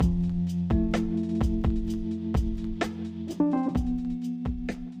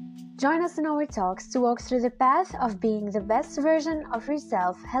Join us in our talks to walk through the path of being the best version of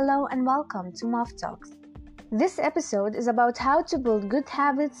yourself. Hello and welcome to MOF Talks. This episode is about how to build good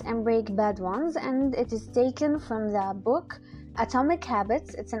habits and break bad ones, and it is taken from the book Atomic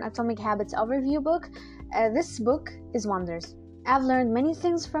Habits. It's an Atomic Habits overview book. This book is wonders. I've learned many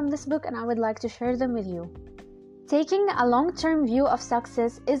things from this book and I would like to share them with you. Taking a long-term view of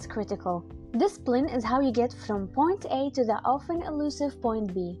success is critical. Discipline is how you get from point A to the often elusive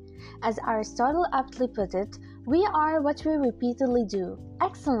point B. As Aristotle aptly put it, we are what we repeatedly do.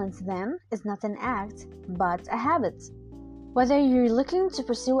 Excellence, then, is not an act, but a habit. Whether you're looking to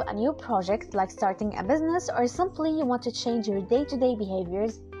pursue a new project like starting a business or simply you want to change your day-to-day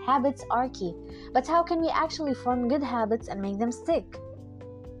behaviors, habits are key. But how can we actually form good habits and make them stick?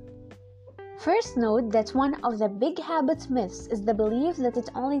 First, note that one of the big habit myths is the belief that it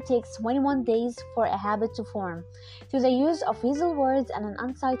only takes 21 days for a habit to form. Through the use of weasel words and an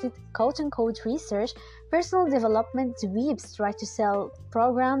uncited quote-unquote research, personal development dweebs try to sell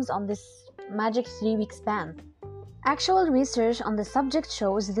programs on this magic 3-week span. Actual research on the subject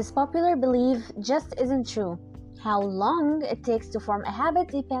shows this popular belief just isn't true. How long it takes to form a habit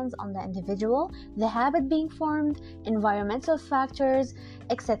depends on the individual, the habit being formed, environmental factors,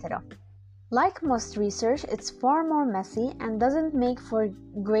 etc. Like most research, it's far more messy and doesn't make for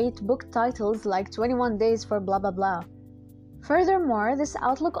great book titles like 21 days for blah blah blah. Furthermore, this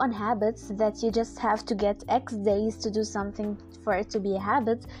outlook on habits that you just have to get X days to do something for it to be a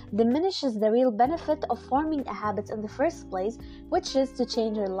habit diminishes the real benefit of forming a habit in the first place, which is to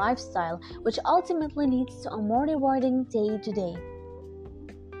change your lifestyle, which ultimately leads to a more rewarding day-to-day.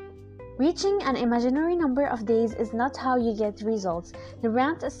 Reaching an imaginary number of days is not how you get results. The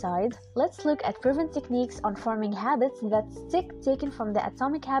rant aside, let's look at proven techniques on forming habits that stick, taken from the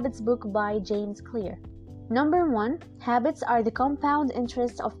Atomic Habits book by James Clear. Number 1. Habits are the compound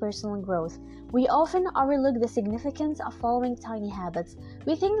interest of personal growth. We often overlook the significance of following tiny habits.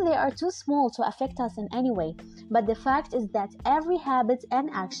 We think they are too small to affect us in any way, but the fact is that every habit and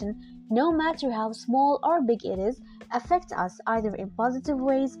action, no matter how small or big it is, affect us either in positive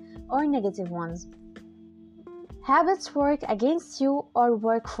ways or negative ones. Habits work against you or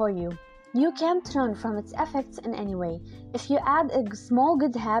work for you. You can't run from its effects in any way. If you add a small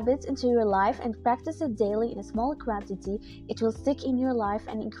good habit into your life and practice it daily in a small quantity, it will stick in your life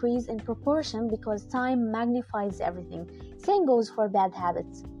and increase in proportion because time magnifies everything. Same goes for bad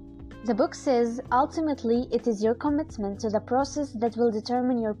habits. The book says, ultimately, it is your commitment to the process that will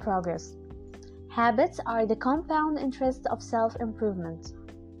determine your progress. Habits are the compound interest of self-improvement.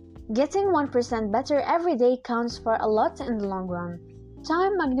 Getting 1% better every day counts for a lot in the long run.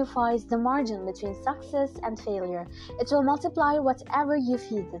 Time magnifies the margin between success and failure. It will multiply whatever you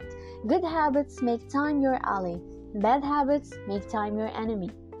feed it. Good habits make time your ally. Bad habits make time your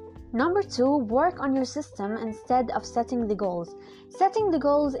enemy. Number 2, work on your system instead of setting the goals. Setting the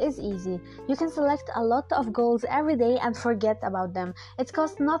goals is easy. You can select a lot of goals every day and forget about them. It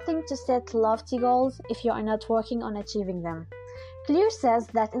costs nothing to set lofty goals if you are not working on achieving them. Clear says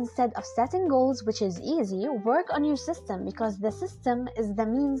that instead of setting goals, which is easy, work on your system because the system is the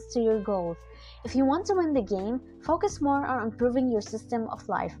means to your goals. If you want to win the game, focus more on improving your system of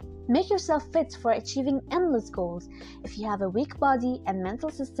life. Make yourself fit for achieving endless goals. If you have a weak body and mental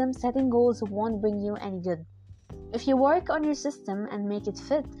system, setting goals won't bring you any good. If you work on your system and make it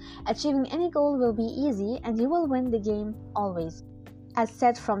fit, achieving any goal will be easy and you will win the game always. As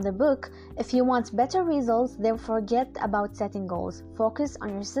said from the book, if you want better results, then forget about setting goals. Focus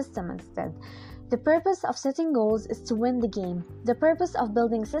on your system instead. The purpose of setting goals is to win the game. The purpose of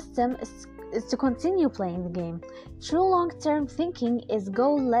building system is to continue playing the game. True long-term thinking is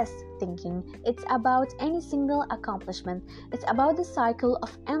goal-less thinking. It's about any single accomplishment. It's about the cycle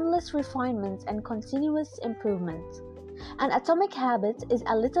of endless refinement and continuous improvement. An atomic habit is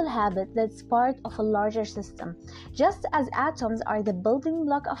a little habit that's part of a larger system. Just as atoms are the building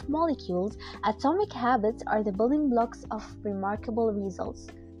block of molecules, atomic habits are the building blocks of remarkable results.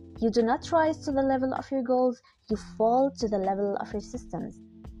 You do not rise to the level of your goals, you fall to the level of your systems.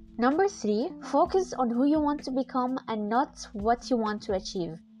 Number 3, focus on who you want to become and not what you want to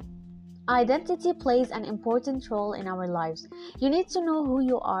achieve. Identity plays an important role in our lives. You need to know who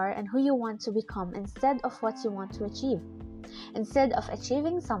you are and who you want to become instead of what you want to achieve. Instead of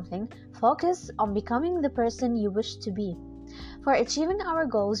achieving something, focus on becoming the person you wish to be. For achieving our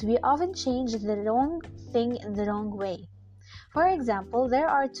goals, we often change the wrong thing in the wrong way. For example, there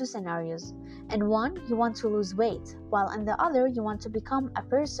are 2 scenarios. In one, you want to lose weight, while in the other, you want to become a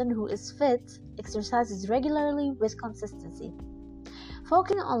person who is fit, exercises regularly with consistency.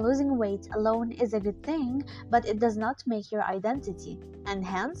 Focusing on losing weight alone is a good thing, but it does not make your identity, and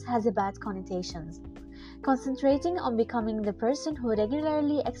hence has a bad connotations. Concentrating on becoming the person who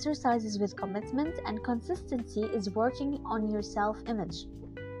regularly exercises with commitment and consistency is working on your self-image.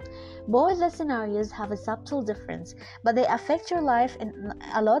 Both the scenarios have a subtle difference, but they affect your life in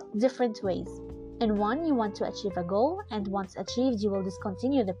a lot different ways. In one, you want to achieve a goal, and once achieved, you will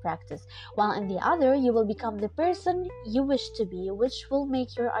discontinue the practice, while in the other, you will become the person you wish to be, which will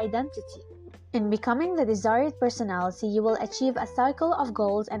make your identity. In becoming the desired personality, you will achieve a cycle of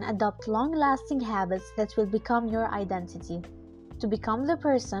goals and adopt long-lasting habits that will become your identity. To become the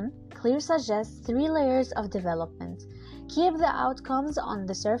person, Clear suggests 3 layers of development. Keep the outcomes on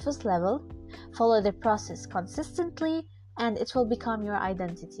the surface level, follow the process consistently, and it will become your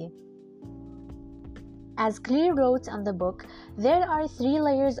identity. As Clear wrote on the book, there are 3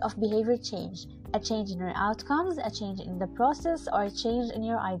 layers of behavior change: a change in your outcomes, a change in the process, or a change in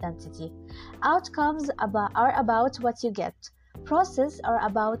your identity. Outcomes are about what you get. Process are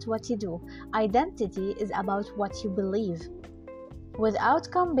about what you do. Identity is about what you believe. With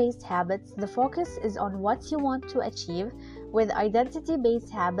outcome-based habits, the focus is on what you want to achieve. With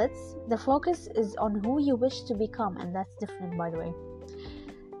identity-based habits, the focus is on who you wish to become, and that's different, by the way.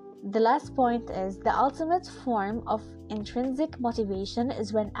 The last point is the ultimate form of intrinsic motivation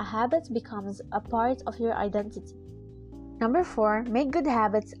is when a habit becomes a part of your identity. Number 4, make good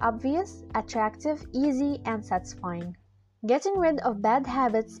habits obvious, attractive, easy, and satisfying. Getting rid of bad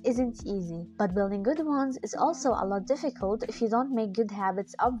habits isn't easy, but building good ones is also a lot difficult if you don't make good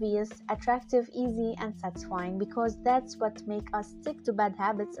habits obvious, attractive, easy, and satisfying, because that's what makes us stick to bad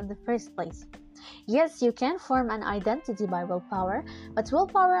habits in the first place. Yes, you can form an identity by willpower, but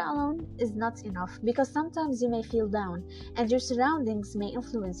willpower alone is not enough because sometimes you may feel down and your surroundings may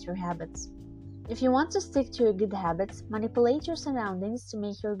influence your habits. If you want to stick to your good habits, manipulate your surroundings to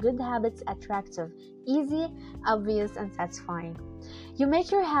make your good habits attractive, easy, obvious, and satisfying. You make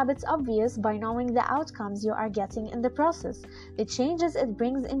your habits obvious by knowing the outcomes you are getting in the process. The changes it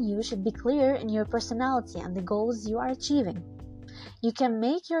brings in you should be clear in your personality and the goals you are achieving. You can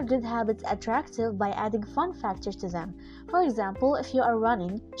make your good habits attractive by adding fun factors to them. For example, if you are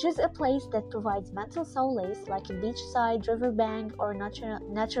running, choose a place that provides mental solace like a beachside, riverbank, or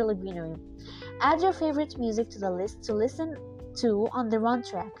natural greenery. Add your favorite music to the list to listen to on the run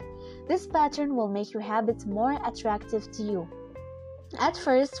track. This pattern will make your habits more attractive to you. At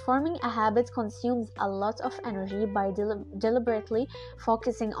first, forming a habit consumes a lot of energy by deliberately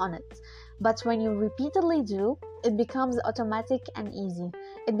focusing on it. But when you repeatedly do, it becomes automatic and easy.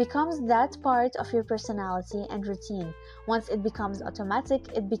 It becomes that part of your personality and routine. Once it becomes automatic,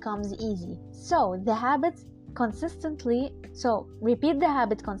 it becomes easy. Repeat the habit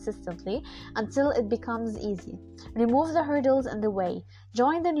consistently until it becomes easy. Remove the hurdles in the way.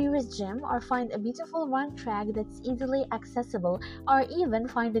 Join the nearest gym or find a beautiful run track that's easily accessible, or even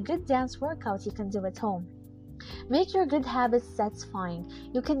find a good dance workout you can do at home. Make your good habits satisfying.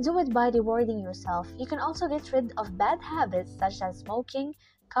 You can do it by rewarding yourself. You can also get rid of bad habits such as smoking,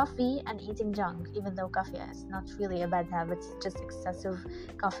 coffee, and eating junk, even though coffee is not really a bad habit, just excessive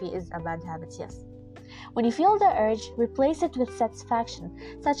coffee is a bad habit, yes. When you feel the urge, replace it with satisfaction,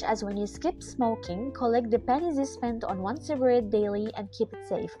 such as when you skip smoking, collect the pennies you spent on one cigarette daily and keep it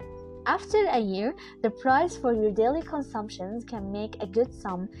safe. After a year, the price for your daily consumptions can make a good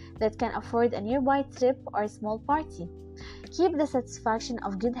sum that can afford a nearby trip or a small party. Keep the satisfaction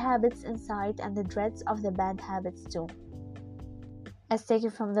of good habits inside and the dreads of the bad habits too. As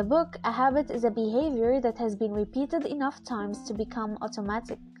taken from the book, a habit is a behavior that has been repeated enough times to become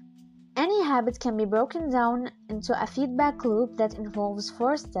automatic. Any habit can be broken down into a feedback loop that involves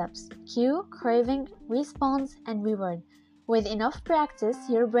 4 steps: cue, craving, response, and reward. With enough practice,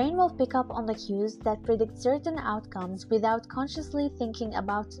 your brain will pick up on the cues that predict certain outcomes without consciously thinking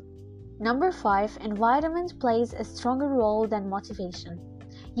about it. Number 5, environment plays a stronger role than motivation.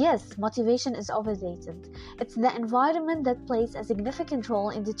 Yes, motivation is overrated. It's the environment that plays a significant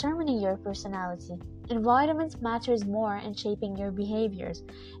role in determining your personality. Environment matters more in shaping your behaviors.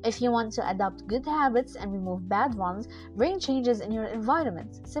 If you want to adopt good habits and remove bad ones, bring changes in your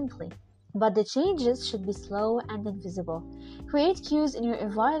environment, simply. But the changes should be slow and invisible. Create cues in your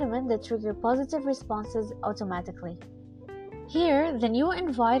environment that trigger positive responses automatically. Here, the new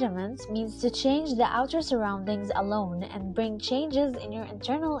environment means to change the outer surroundings alone and bring changes in your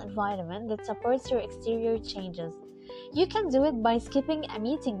internal environment that supports your exterior changes. You can do it by skipping a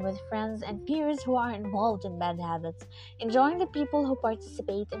meeting with friends and peers who are involved in bad habits, enjoying the people who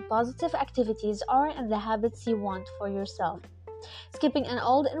participate in positive activities or in the habits you want for yourself. Skipping an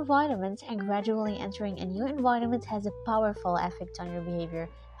old environment and gradually entering a new environment has a powerful effect on your behavior,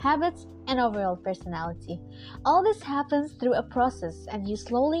 habits, and overall personality. All this happens through a process, and you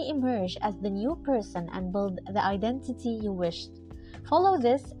slowly emerge as the new person and build the identity you wished. Follow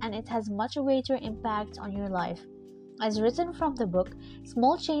this, and it has much greater impact on your life. As written from the book,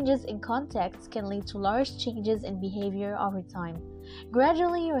 small changes in context can lead to large changes in behavior over time.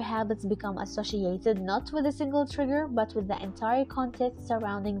 Gradually, your habits become associated not with a single trigger, but with the entire context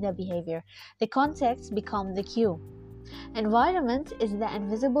surrounding the behavior. The context becomes the cue. Environment is the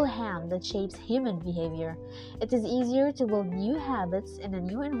invisible hand that shapes human behavior. It is easier to build new habits in a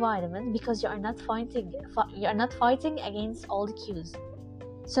new environment because you are not fighting against old cues.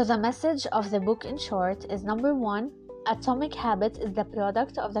 So the message of the book in short is: number 1, Atomic Habits is the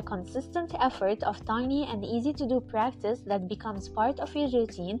product of the consistent effort of tiny and easy to do practice that becomes part of your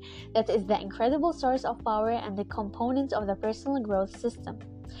routine, that is the incredible source of power and the component of the personal growth system.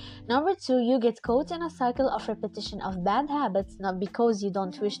 Number 2, you get caught in a cycle of repetition of bad habits, not because you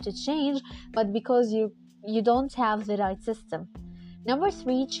don't wish to change, but because you don't have the right system. Number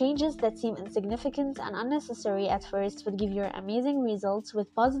 3, changes that seem insignificant and unnecessary at first would give you amazing results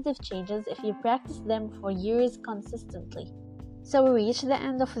with positive changes if you practice them for years consistently. So we reached the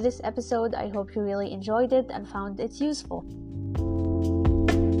end of this episode. I hope you really enjoyed it and found it useful.